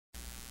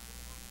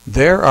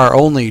There are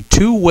only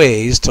two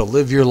ways to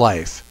live your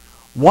life.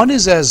 One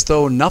is as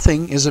though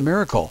nothing is a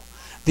miracle.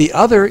 The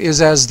other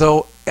is as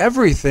though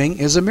everything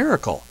is a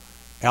miracle.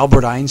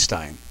 Albert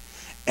Einstein.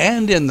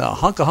 And in the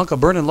Hunka Hunka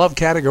Burnin' Love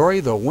category,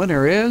 the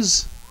winner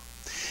is...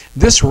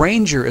 This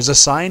ranger is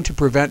assigned to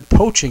prevent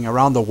poaching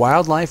around the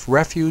wildlife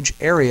refuge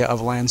area of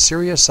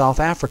Lanseria, South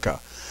Africa.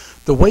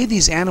 The way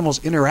these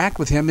animals interact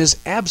with him is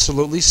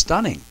absolutely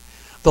stunning.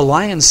 The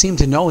lions seem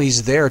to know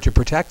he's there to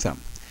protect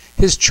them.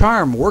 His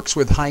charm works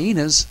with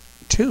hyenas,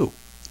 too.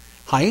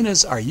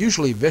 Hyenas are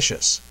usually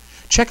vicious.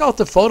 Check out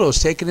the photos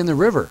taken in the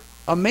river.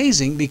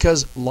 Amazing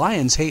because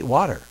lions hate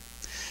water.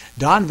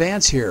 Don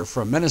Vance here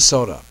from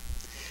Minnesota.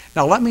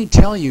 Now let me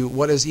tell you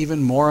what is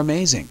even more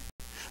amazing.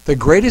 The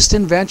greatest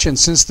invention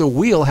since the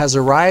wheel has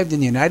arrived in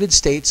the United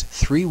States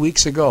 3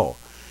 weeks ago.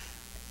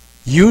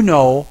 You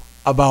know,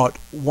 about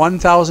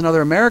 1,000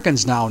 other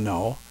Americans now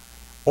know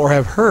or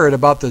have heard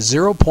about the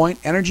 0-point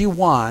energy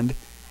wand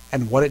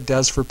and what it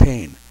does for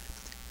pain.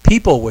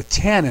 People with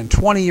 10 and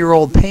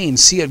 20-year-old pain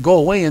see it go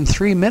away in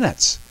 3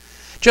 minutes.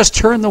 Just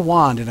turn the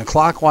wand in a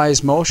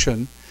clockwise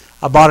motion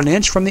about an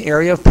inch from the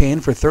area of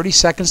pain for 30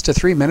 seconds to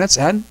 3 minutes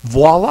and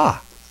voila!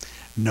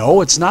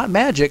 No, it's not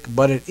magic,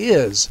 but it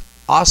is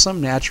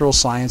awesome natural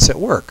science at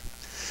work.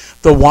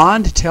 The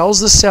wand tells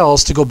the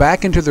cells to go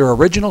back into their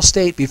original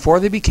state before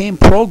they became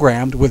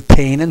programmed with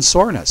pain and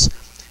soreness.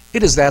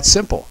 It is that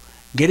simple,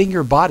 getting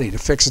your body to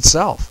fix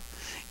itself.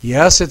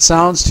 Yes, it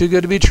sounds too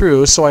good to be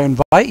true, so I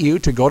invite you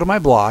to go to my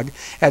blog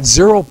at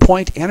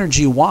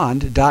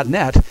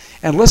zeropointenergywand.net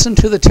and listen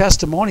to the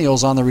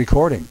testimonials on the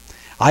recording.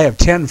 I have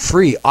 10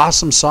 free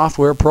awesome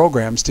software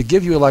programs to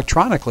give you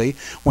electronically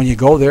when you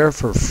go there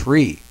for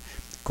free.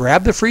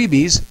 Grab the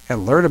freebies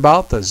and learn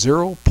about the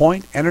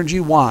 0-point energy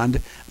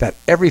wand that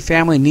every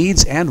family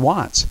needs and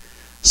wants.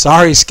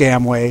 Sorry,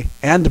 Scamway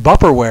and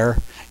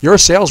Bupperware, your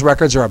sales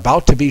records are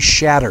about to be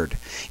shattered.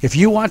 If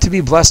you want to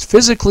be blessed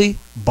physically,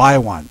 buy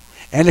one.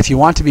 And if you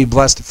want to be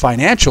blessed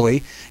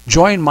financially,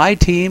 join my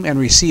team and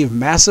receive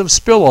massive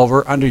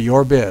spillover under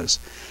your biz.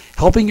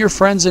 Helping your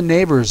friends and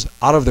neighbors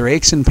out of their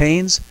aches and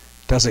pains,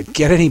 does it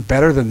get any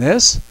better than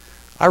this?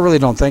 I really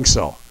don't think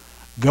so.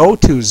 Go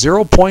to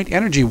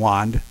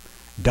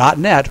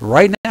zeropointenergywand.net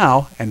right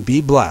now and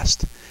be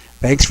blessed.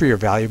 Thanks for your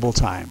valuable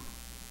time.